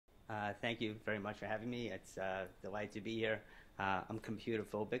Thank you very much for having me. It's delighted to be here. I'm computer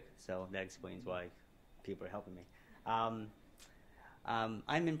phobic, so that explains why people are helping me.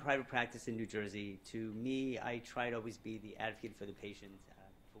 I'm in private practice in New Jersey. To me, I try to always be the advocate for the patient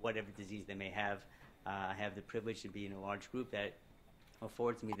for whatever disease they may have. I have the privilege to be in a large group that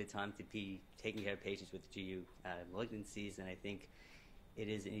affords me the time to be taking care of patients with GU malignancies, and I think it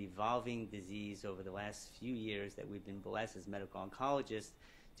is an evolving disease over the last few years that we've been blessed as medical oncologists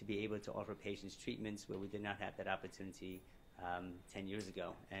to be able to offer patients treatments where we did not have that opportunity 10 years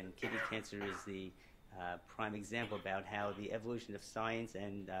ago. And kidney cancer is the prime example about how the evolution of science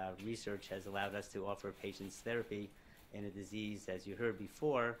and research has allowed us to offer patients therapy in a disease, as you heard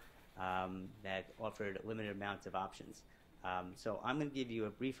before, that offered limited amounts of options. So I'm going to give you a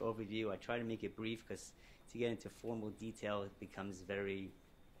brief overview. I try to make it brief because to get into formal detail, it becomes very,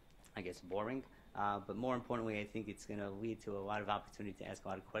 I guess, boring. But more importantly, I think it's going to lead to a lot of opportunity to ask a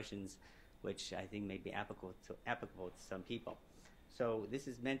lot of questions, which I think may be applicable to some people. So this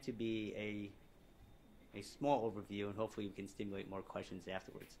is meant to be a small overview, and hopefully we can stimulate more questions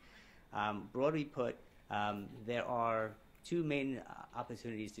afterwards. Broadly put, there are two main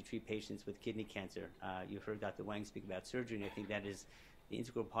opportunities to treat patients with kidney cancer. You heard Dr. Wang speak about surgery, and I think that is the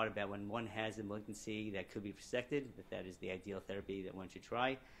integral part about when one has a malignancy that could be resected, that is the ideal therapy that one should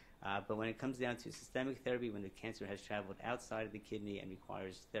try. But when it comes down to systemic therapy, when the cancer has traveled outside of the kidney and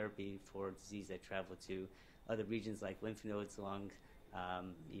requires therapy for disease that travel to other regions like lymph nodes, lung,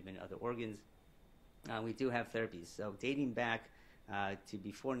 even other organs, we do have therapies. So dating back to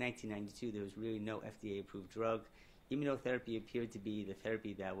before 1992, there was really no FDA-approved drug. Immunotherapy appeared to be the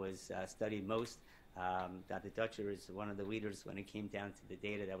therapy that was studied most. Dr. Theuerer is one of the leaders when it came down to the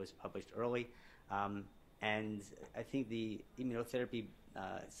data that was published early. And I think the immunotherapy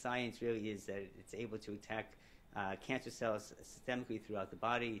science really is that it's able to attack cancer cells systemically throughout the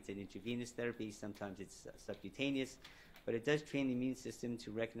body. It's an intravenous therapy. Sometimes it's subcutaneous. But it does train the immune system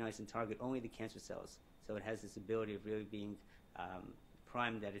to recognize and target only the cancer cells. So it has this ability of really being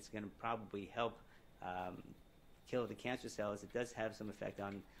primed that it's going to probably help kill the cancer cells. It does have some effect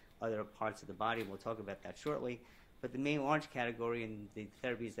on other parts of the body, and we'll talk about that shortly. But the main large category in the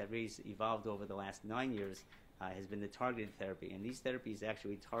therapies that really evolved over the last 9 years has been the targeted therapy. And these therapies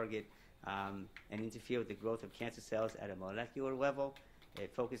actually target and interfere with the growth of cancer cells at a molecular level.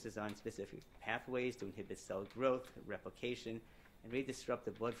 It focuses on specific pathways to inhibit cell growth, replication, and really disrupt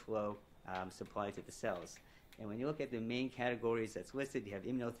the blood flow supply to the cells. And when you look at the main categories that's listed, you have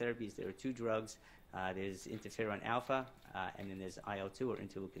immunotherapies. There are two drugs. There's interferon alpha, and then there's IL-2 or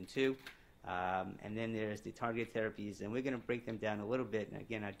interleukin-2. And then there's the targeted therapies, and we're going to break them down a little bit. And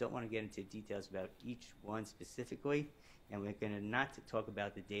again, I don't want to get into details about each one specifically, and we're going to not talk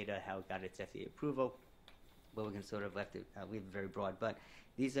about the data, how it got its FDA approval, but we're going to sort of leave it very broad. But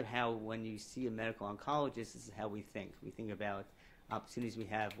these are how, when you see a medical oncologist, this is how we think. We think about opportunities we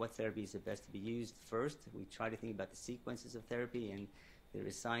have, what therapies are best to be used first. We try to think about the sequences of therapy, and there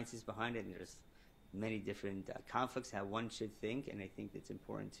is sciences behind it, and there's many different conflicts, how one should think, and I think it's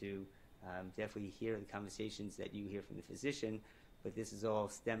important to definitely hear the conversations that you hear from the physician, but this is all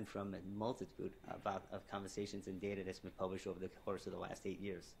stemmed from a multitude of conversations and data that's been published over the course of the last 8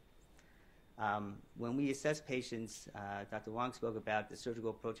 years. When we assess patients, Dr. Wang spoke about the surgical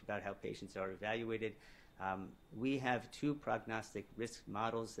approach, about how patients are evaluated. We have two prognostic risk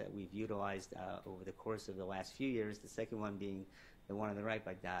models that we've utilized over the course of the last few years, the second one being the one on the right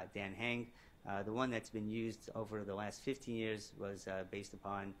by Dan Hang. The one that's been used over the last 15 years was based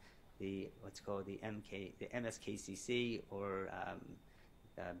upon what's called the MSKCC, or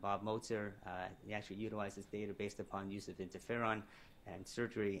Bob Motzer. He actually utilized this data based upon use of interferon and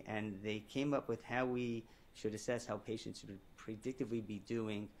surgery, and they came up with how we should assess how patients should predictively be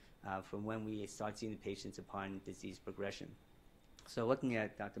doing from when we start seeing the patients upon disease progression. So looking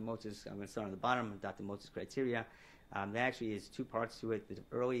at Dr. Motzer's, I'm going to start on the bottom, Dr. Motzer's criteria. There actually is two parts to it. The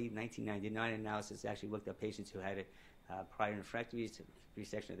early 1999 analysis actually looked at patients who had prior nephrectomies,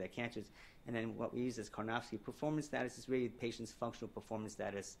 resection of their cancers, and then what we use as Karnofsky performance status is really the patient's functional performance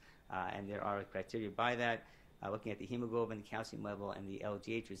status, and there are criteria by that, looking at the hemoglobin, the calcium level, and the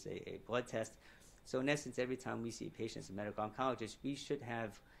LDH, which is a blood test. So in essence, every time we see a patient as a medical oncologist, we should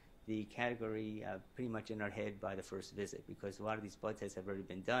have the category pretty much in our head by the first visit, because a lot of these blood tests have already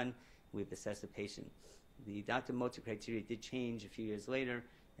been done. We've assessed the patient. The Dr. Motzer criteria did change a few years later,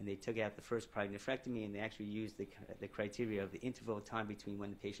 and they took out the first prior nephrectomy, and they actually used the criteria of the interval of time between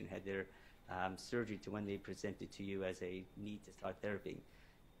when the patient had their surgery to when they presented to you as a need to start therapy.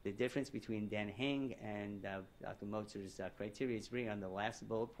 The difference between Dan Hang and Dr. Motzer's criteria is really on the last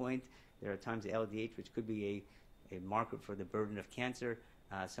bullet point. There are times the LDH, which could be a marker for the burden of cancer,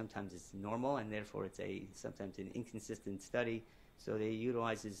 sometimes it's normal, and therefore it's sometimes an inconsistent study. So they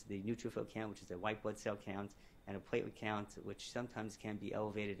utilizes the neutrophil count, which is a white blood cell count, and a platelet count, which sometimes can be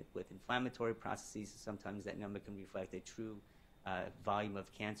elevated with inflammatory processes. Sometimes that number can reflect a true volume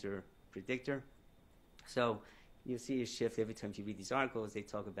of cancer predictor. So you'll see a shift every time you read these articles. They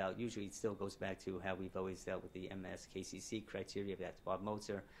talk about, usually it still goes back to how we've always dealt with the MS-KCC criteria. That's Bob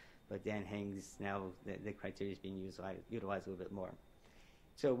Motzer. But Dan Heng's, now the criteria is being utilized a little bit more.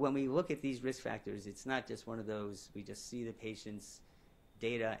 So when we look at these risk factors, it's not just one of those, we just see the patient's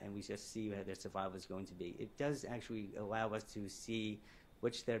data and we just see how their survival is going to be. It does actually allow us to see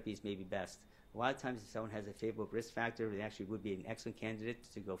which therapies may be best. A lot of times if someone has a favorable risk factor, it actually would be an excellent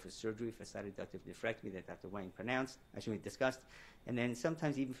candidate to go for surgery for cytoreductive nephrectomy that Dr. Wang discussed. And then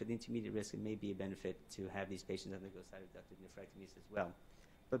sometimes even for the intermediate risk, it may be a benefit to have these patients undergo cytoreductive nephrectomies as well.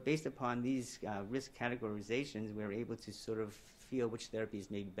 But based upon these risk categorizations, we're able to sort of feel which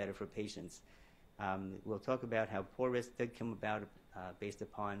therapies may be better for patients. We'll talk about how poor risk did come about based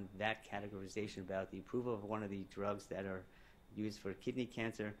upon that categorization about the approval of one of the drugs that are used for kidney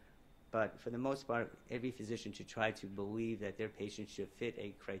cancer. But for the most part, every physician should try to believe that their patients should fit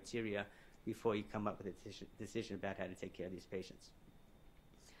a criteria before you come up with a decision about how to take care of these patients.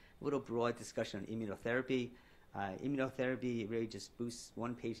 A little broad discussion on immunotherapy. Immunotherapy really just boosts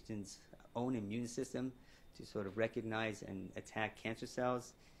one patient's own immune system to sort of recognize and attack cancer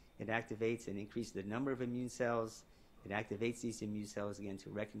cells. It activates and increases the number of immune cells. It activates these immune cells again to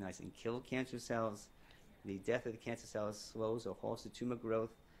recognize and kill cancer cells. The death of the cancer cells slows or halts the tumor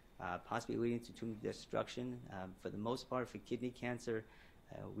growth, possibly leading to tumor destruction. For the most part, for kidney cancer,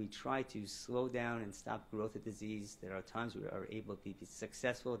 we try to slow down and stop growth of disease. There are times we are able to be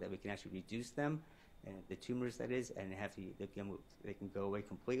successful that we can actually reduce them, and the tumors that is, and they can go away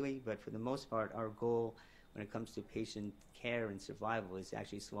completely. But for the most part, our goal when it comes to patient care and survival is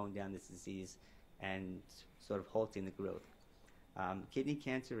actually slowing down this disease and sort of halting the growth. Kidney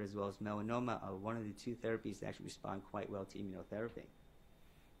cancer as well as melanoma are one of the two therapies that actually respond quite well to immunotherapy.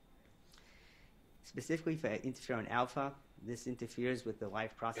 Specifically for interferon alpha, this interferes with the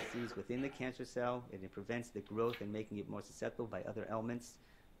life processes within the cancer cell, and it prevents the growth and making it more susceptible by other elements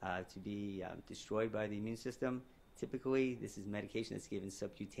to be destroyed by the immune system. Typically, this is medication that's given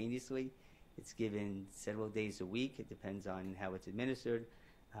subcutaneously. It's given several days a week. It depends on how it's administered.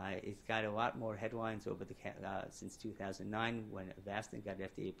 It's got a lot more headlines over since 2009 when Avastin got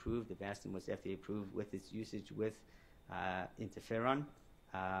FDA approved. Avastin was FDA approved with its usage with interferon.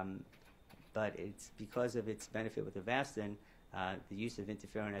 But it's because of its benefit with Avastin, the use of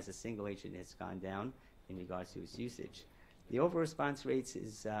interferon as a single agent has gone down in regards to its usage. The overall response rates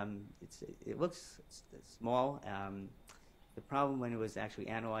is, it looks small. The problem when it was actually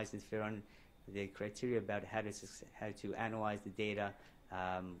analyzed interferon, the criteria about how to analyze the data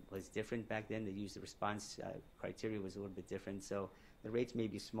was different back then. The use of response criteria was a little bit different. So the rates may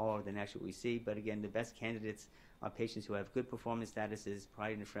be smaller than actually what we see. But again, the best candidates are patients who have good performance statuses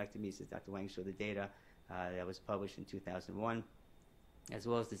prior to nephrectomies, as Dr. Wang showed the data that was published in 2001, as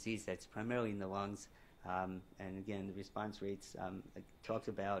well as disease that's primarily in the lungs. And again, the response rates talks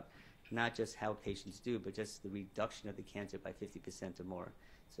about not just how patients do, but just the reduction of the cancer by 50% or more.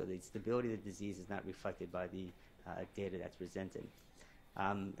 So the stability of the disease is not reflected by the data that's presented.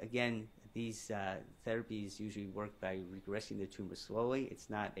 Again, these therapies usually work by regressing the tumor slowly. It's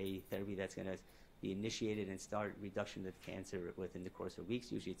not a therapy that's going to be initiated and start reduction of cancer within the course of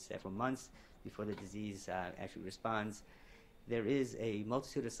weeks. Usually it's several months before the disease actually responds. There is a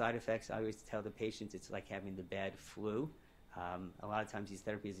multitude of side effects. I always tell the patients it's like having the bad flu. A lot of times these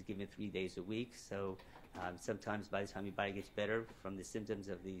therapies are given 3 days a week, so sometimes by the time your body gets better from the symptoms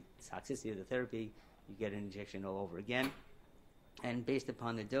of the toxicity of the therapy, you get an injection all over again. And based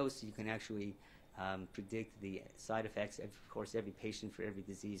upon the dose, you can actually predict the side effects. Of course, every patient for every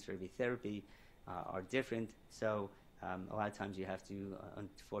disease, for every therapy are different. So a lot of times you have to,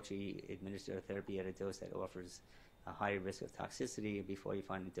 unfortunately, administer a therapy at a dose that offers a higher risk of toxicity before you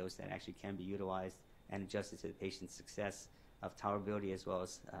find a dose that actually can be utilized and adjusted to the patient's success of tolerability as well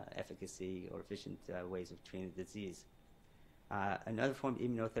as efficacy or efficient ways of treating the disease. Another form of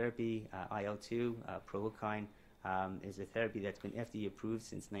immunotherapy, IL-2, Proleukin, is a therapy that's been FDA approved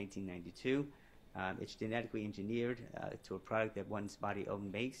since 1992. It's genetically engineered to a product that one's body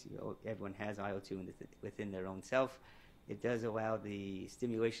own makes. Everyone has IL-2 within their own self. It does allow the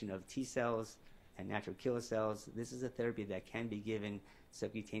stimulation of T cells and natural killer cells. This is a therapy that can be given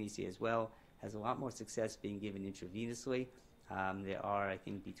subcutaneously as well. Has a lot more success being given intravenously. There are, I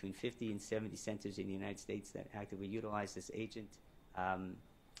think, between 50 and 70 centers in the United States that actively utilize this agent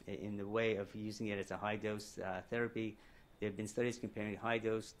in the way of using it as a high-dose therapy. There have been studies comparing high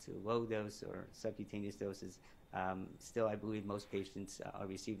dose to low dose or subcutaneous doses. Still, I believe most patients are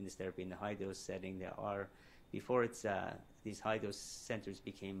receiving this therapy in the high dose setting. There are, before these high dose centers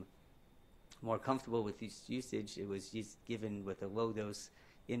became more comfortable with this usage, it was just given with a low dose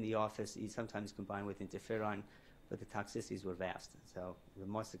in the office, sometimes combined with interferon, but the toxicities were vast. So the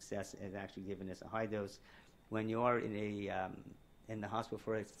more success is actually given as a high dose. When you are in the hospital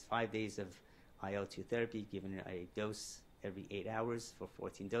for 5 days of IL-2 therapy, given a dose every 8 hours for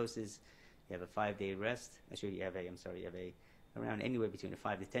 14 doses, you have a 5-day rest. Actually, you have around anywhere between a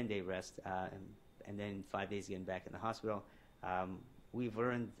 5 to 10 day rest, and then 5 days again back in the hospital. We've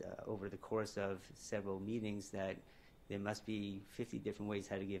learned over the course of several meetings that there must be 50 different ways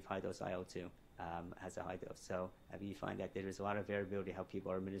how to give high-dose IL-2 as a high dose. So you find that there is a lot of variability how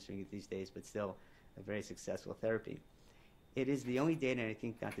people are administering it these days, but still a very successful therapy. It is the only data, and I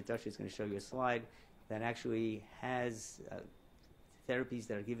think Dr. Dutcher is going to show you a slide, that actually has therapies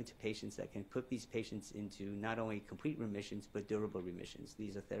that are given to patients that can put these patients into not only complete remissions, but durable remissions.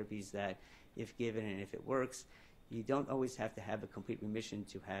 These are therapies that, if given and if it works, you don't always have to have a complete remission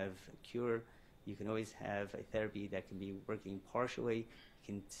to have a cure. You can always have a therapy that can be working partially,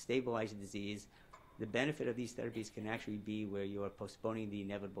 can stabilize the disease. The benefit of these therapies can actually be where you are postponing the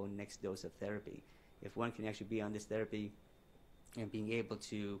inevitable next dose of therapy. If one can actually be on this therapy and being able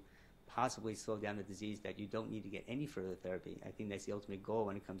to possibly slow down the disease, that you don't need to get any further therapy. I think that's the ultimate goal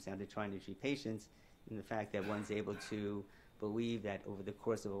when it comes down to trying to treat patients, and the fact that one's able to believe that over the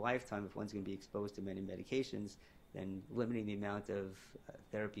course of a lifetime, if one's going to be exposed to many medications, then limiting the amount of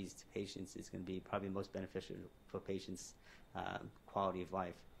therapies to patients is going to be probably most beneficial for patients' quality of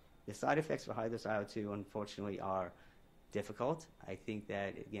life. The side effects for high-dose IL-2, unfortunately, are difficult. I think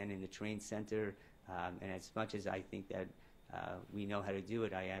that, again, in the trained center, and as much as I think that we know how to do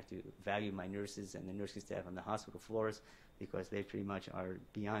it, I have to value my nurses and the nursing staff on the hospital floors, because they pretty much are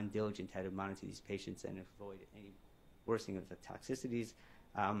beyond diligent how to monitor these patients and avoid any worsening of the toxicities.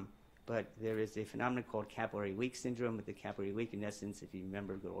 But there is a phenomenon called capillary leak syndrome. With the capillary leak, in essence, if you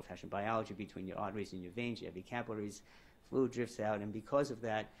remember good old-fashioned biology, between your arteries and your veins, you have your capillaries, fluid drifts out, and because of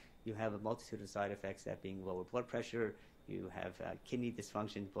that, you have a multitude of side effects, that being lower blood pressure, you have kidney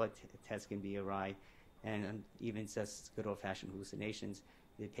dysfunction, blood tests can be awry, and even just good old-fashioned hallucinations.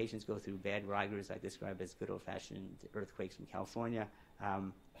 The patients go through bad rigors I describe as good old-fashioned earthquakes from California,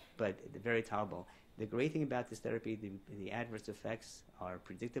 but they're very tolerable. The great thing about this therapy, the adverse effects are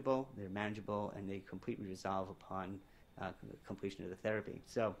predictable, they're manageable, and they completely resolve upon completion of the therapy.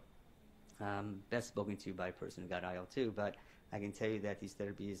 So, best spoken to by a person who got IL-2, but I can tell you that these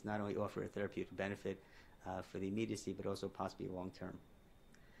therapies not only offer a therapeutic benefit for the immediacy, but also possibly long-term.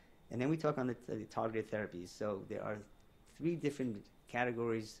 And then we talk on the targeted therapies. So there are 3 different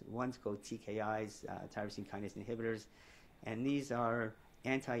categories. One's called TKIs, tyrosine kinase inhibitors, and these are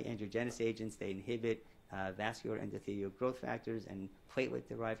anti-angiogenesis agents. They inhibit vascular endothelial growth factors and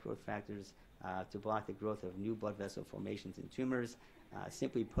platelet-derived growth factors to block the growth of new blood vessel formations in tumors.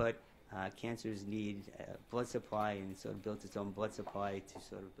 Simply put, cancers need blood supply, and sort of builds its own blood supply to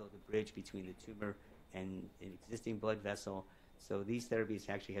sort of build a bridge between the tumor and an existing blood vessel. So these therapies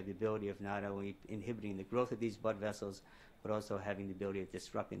actually have the ability of not only inhibiting the growth of these blood vessels, but also having the ability of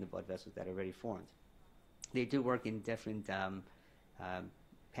disrupting the blood vessels that are already formed. They do work in different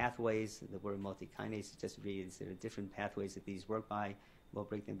pathways. The word multi-kinase just reads there are different pathways that these work by. We'll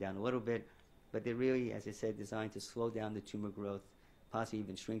break them down a little bit, but they're really, as I said, designed to slow down the tumor growth, possibly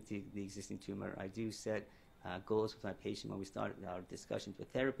even shrink the existing tumor. I do set goals with my patient when we start our discussions with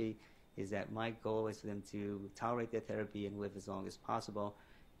therapy, is that my goal is for them to tolerate their therapy and live as long as possible.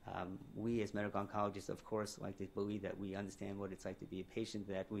 We as medical oncologists, of course, like to believe that we understand what it's like to be a patient,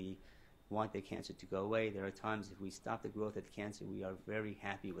 that we want the cancer to go away. There are times if we stop the growth of the cancer, we are very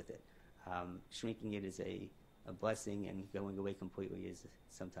happy with it. Shrinking it is a blessing, and going away completely is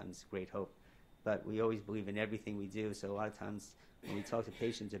sometimes great hope. But we always believe in everything we do, so a lot of times when we talk to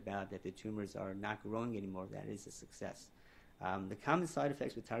patients about that the tumors are not growing anymore, that is a success. The common side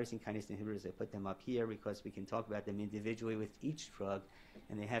effects with tyrosine kinase inhibitors, I put them up here because we can talk about them individually with each drug,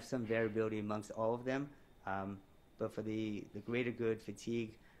 and they have some variability amongst all of them. But for the greater good,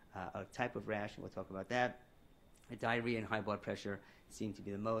 fatigue, a type of rash, and we'll talk about that, diarrhea and high blood pressure seem to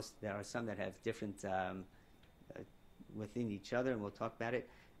be the most. There are some that have different within each other, and we'll talk about it.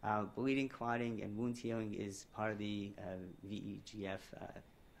 Bleeding, clotting, and wound healing is part of the VEGF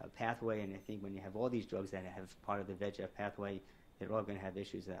pathway, and I think when you have all these drugs that have part of the VEGF pathway, they're all going to have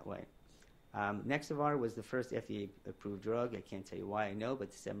issues that way. Nexavar was the first FDA-approved drug. I can't tell you why I know,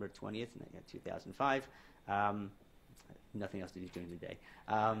 but December 20th, 2005. Nothing else to do during the day.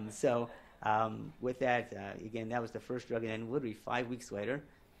 So With that, again, that was the first drug, and then literally 5 weeks later,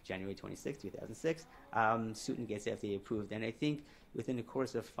 January 26, 2006, Sutent gets FDA approved. And I think within the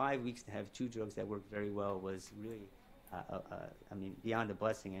course of 5 weeks to have two drugs that worked very well was really, I mean, beyond a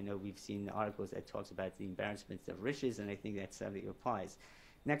blessing. I know we've seen articles that talks about the embarrassments of riches, and I think that certainly applies.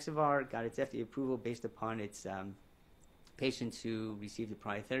 Nexavar got its FDA approval based upon its patients who received the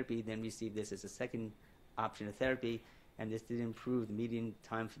prior therapy, then received this as a second option of therapy, and this did improve the median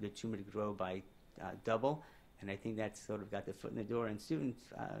time for the tumor to grow by double. And I think that sort of got the foot in the door. And Sutent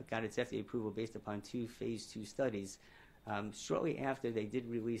got its FDA approval based upon 2 phase 2 studies. Shortly after, they did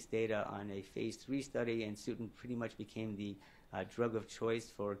release data on a phase 3 study, and Sutent pretty much became the drug of choice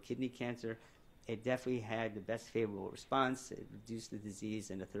for kidney cancer. It definitely had the best favorable response. It reduced the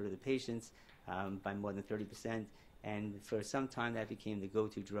disease in a third of the patients by more than 30%. And for some time, that became the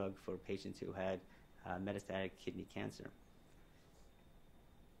go-to drug for patients who had metastatic kidney cancer.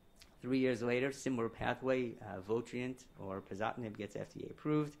 3 years later, similar pathway, Votrient or Pazopanib gets FDA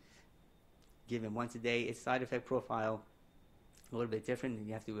approved. Given once a day, its side effect profile a little bit different.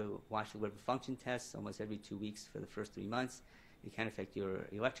 You have to watch the liver function tests almost every 2 weeks for the first 3 months. It can affect your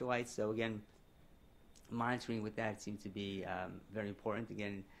electrolytes. So again, monitoring with that seems to be very important.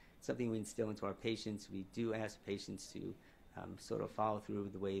 Again, something we instill into our patients. We do ask patients to sort of follow through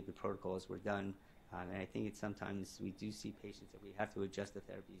the way the protocols were done. And I think it's sometimes we do see patients that we have to adjust the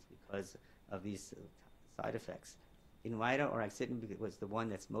therapies because of these side effects. Inlyta or Axitinib was the one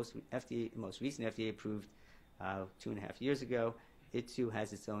that's most recent FDA approved 2.5 years ago. It too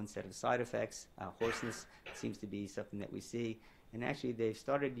has its own set of side effects. Hoarseness seems to be something that we see. And actually they've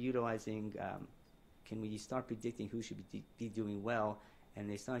started utilizing, can we start predicting who should be doing well? And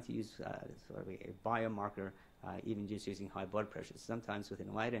they started to use sort of a biomarker, even just using high blood pressure. Sometimes with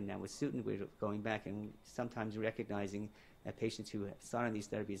Inlyta and now with Sutent, we're going back and sometimes recognizing that patients who have started on these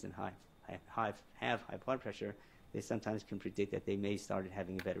therapies and have high blood pressure, they sometimes can predict that they may start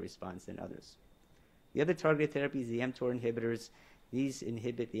having a better response than others. The other targeted therapies, the mTOR inhibitors. These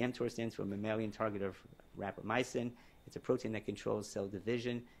inhibit, the mTOR stands for mammalian target of rapamycin. It's a protein that controls cell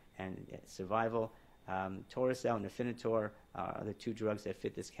division and survival. Toracel and Afinitor are the 2 drugs that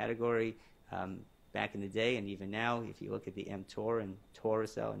fit this category. Back in the day and even now, if you look at the mTOR and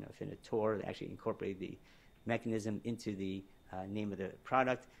Toracel and Afinitor, they actually incorporate the mechanism into the name of the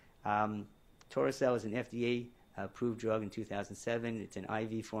product. Toracel is an FDA-approved drug in 2007. It's an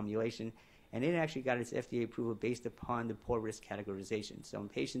IV formulation, and it actually got its FDA approval based upon the poor risk categorization. So in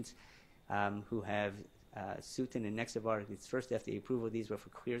patients who have Sutent and Nexavar, its first FDA approval, these were for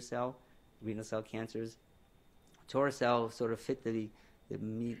clear cell renal cell cancers. Toracel sort of fit the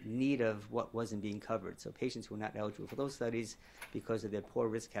need of what wasn't being covered. So patients who were not eligible for those studies because of their poor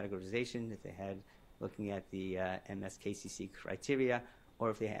risk categorization, if they had looking at the MSKCC criteria,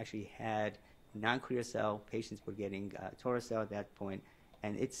 or if they actually had non-clear cell, patients were getting Toracel at that point.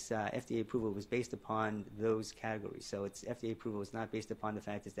 And its FDA approval was based upon those categories. So its FDA approval was not based upon the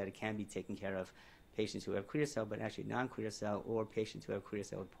fact that it can be taken care of patients who have clear cell, but actually non-clear cell or patients who have clear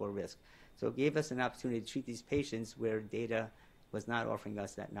cell with poor risk. So it gave us an opportunity to treat these patients where data was not offering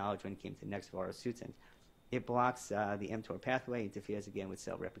us that knowledge when it came to Nexavar or Sutent. It blocks the mTOR pathway, interferes again with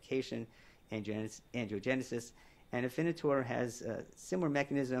cell replication, angiogenesis, and Afinitor has a similar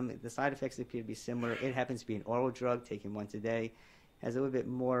mechanism. The side effects appear to be similar. It happens to be an oral drug taken once a day, has a little bit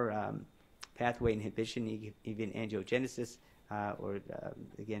more pathway inhibition, even angiogenesis,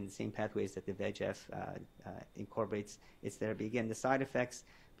 again, the same pathways that the VEGF incorporates its therapy. Again, the side effects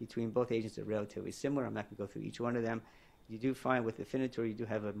between both agents are relatively similar. I'm not going to go through each one of them. You do find with Afinitor, you do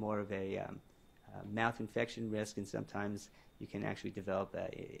have more of a mouth infection risk, and sometimes you can actually develop an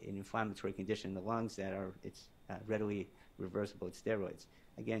inflammatory condition in the lungs that it's readily reversible with steroids.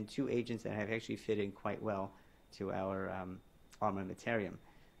 Again, 2 agents that have actually fit in quite well to our armamentarium.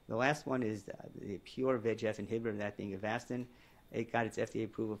 The last one is the pure VEGF inhibitor, that being Avastin. It got its FDA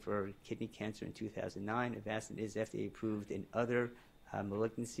approval for kidney cancer in 2009. Avastin is FDA approved in other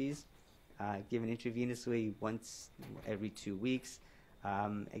malignancies, given intravenously once every 2 weeks.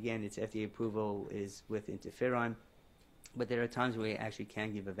 Again, its FDA approval is with interferon, but there are times where you actually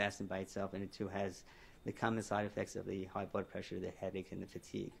can give Avastin by itself, and it too has the common side effects of the high blood pressure, the headache, and the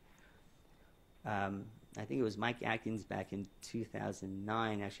fatigue. I think it was Mike Atkins back in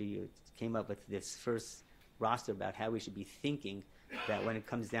 2009 actually came up with this first roster about how we should be thinking that when it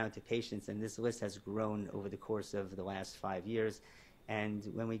comes down to patients, and this list has grown over the course of the last 5 years. And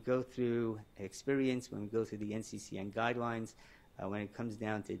when we go through experience, when we go through the NCCN guidelines, when it comes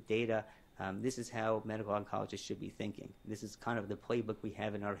down to data, this is how medical oncologists should be thinking. This is kind of the playbook we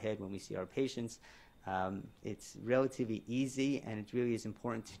have in our head when we see our patients. It's relatively easy, and it really is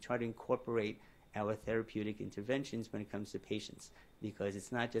important to try to incorporate our therapeutic interventions when it comes to patients, because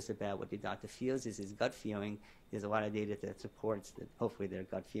it's not just about what the doctor feels, is his gut feeling. There's a lot of data that supports that, hopefully, their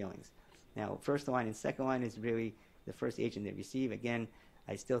gut feelings. Now, first line and second line is really the first agent they receive. Again,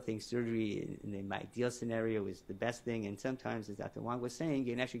 I still think surgery in my ideal scenario is the best thing, and sometimes, as Dr. Wang was saying,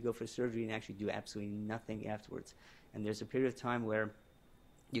 you can actually go for surgery and actually do absolutely nothing afterwards. And there's a period of time where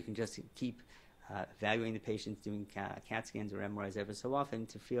you can just keep evaluating the patients, doing CAT scans or MRIs ever so often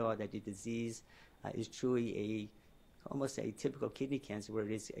to feel that the disease is truly almost a typical kidney cancer, where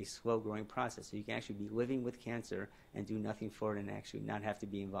it is a slow-growing process. So you can actually be living with cancer and do nothing for it and actually not have to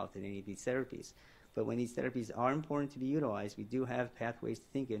be involved in any of these therapies. But when these therapies are important to be utilized, we do have pathways to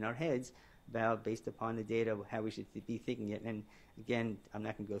think in our heads about, based upon the data, how we should be thinking it. And again, I'm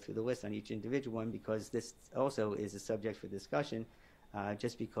not going to go through the list on each individual one, because this also is a subject for discussion,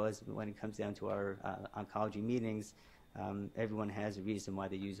 just because when it comes down to our oncology meetings, everyone has a reason why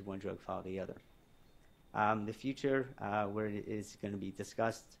they use one drug followed the other. The future, where it is going to be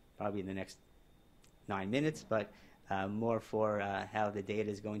discussed probably in the next 9 minutes, but more for how the data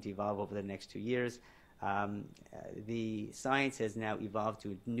is going to evolve over the next 2 years. The science has now evolved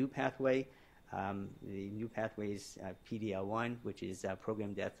to a new pathway. The new pathway is PD-L1, which is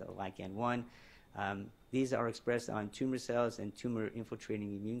programmed death of ligand-1. These are expressed on tumor cells and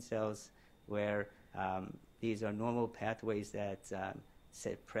tumor-infiltrating immune cells, where these are normal pathways that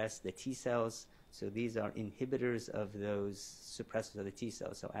suppress the T cells. So these are inhibitors of those suppressors of the T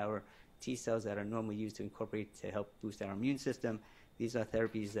cells. So our T cells that are normally used to incorporate to help boost our immune system, these are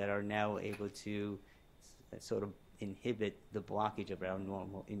therapies that are now able to sort of inhibit the blockage of our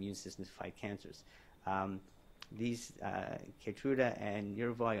normal immune system to fight cancers. These Keytruda and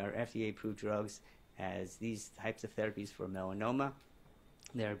Yervoy are FDA-approved drugs as these types of therapies for melanoma.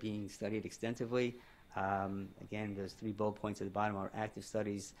 They're being studied extensively. Again, those 3 bullet points at the bottom are active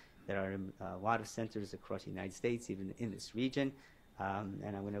studies that are in a lot of centers across the United States, even in this region. And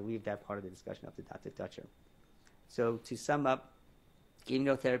I'm going to leave that part of the discussion up to Dr. Dutcher. So to sum up,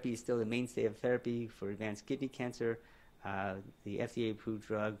 immunotherapy is still the mainstay of therapy for advanced kidney cancer. The FDA-approved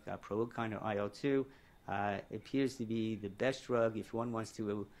drug, Proleukin or IL-2, appears to be the best drug if one wants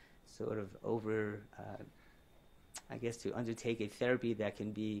to sort of to undertake a therapy that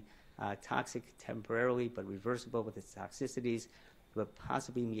can be toxic temporarily but reversible with its toxicities, but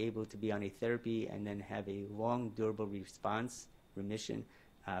possibly be able to be on a therapy and then have a long, durable response, remission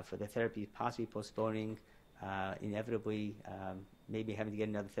for the therapy, possibly postponing, inevitably, maybe having to get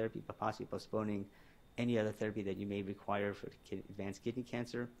another therapy, but possibly postponing any other therapy that you may require for advanced kidney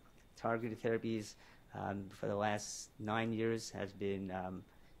cancer. Targeted therapies for the last 9 years has been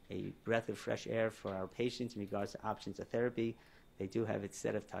a breath of fresh air for our patients in regards to options of therapy. They do have its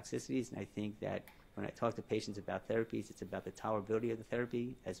set of toxicities, and I think that when I talk to patients about therapies, it's about the tolerability of the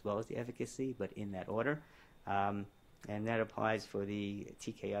therapy as well as the efficacy, but in that order. And that applies for the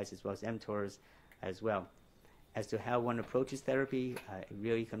TKIs as well as mTORs as well. As to how one approaches therapy, it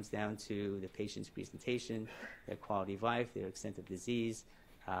really comes down to the patient's presentation, their quality of life, their extent of disease,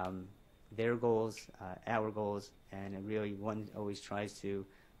 their goals, our goals, and really one always tries to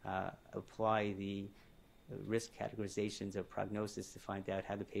apply the risk categorizations of prognosis to find out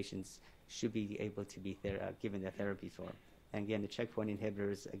how the patients should be able to be given the therapy for. And again, the checkpoint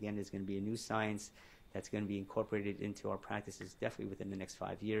inhibitors, again, is going to be a new science that's going to be incorporated into our practices definitely within the next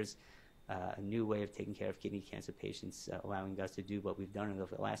 5 years. A new way of taking care of kidney cancer patients, allowing us to do what we've done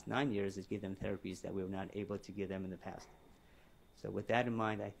over the last 9 years, is give them therapies that we were not able to give them in the past. So with that in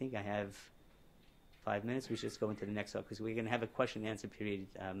mind, I think I have 5 minutes. We should just go into the next one, because we're going to have a question and answer period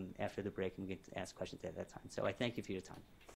after the break, and we get to ask questions at that time. So I thank you for your time.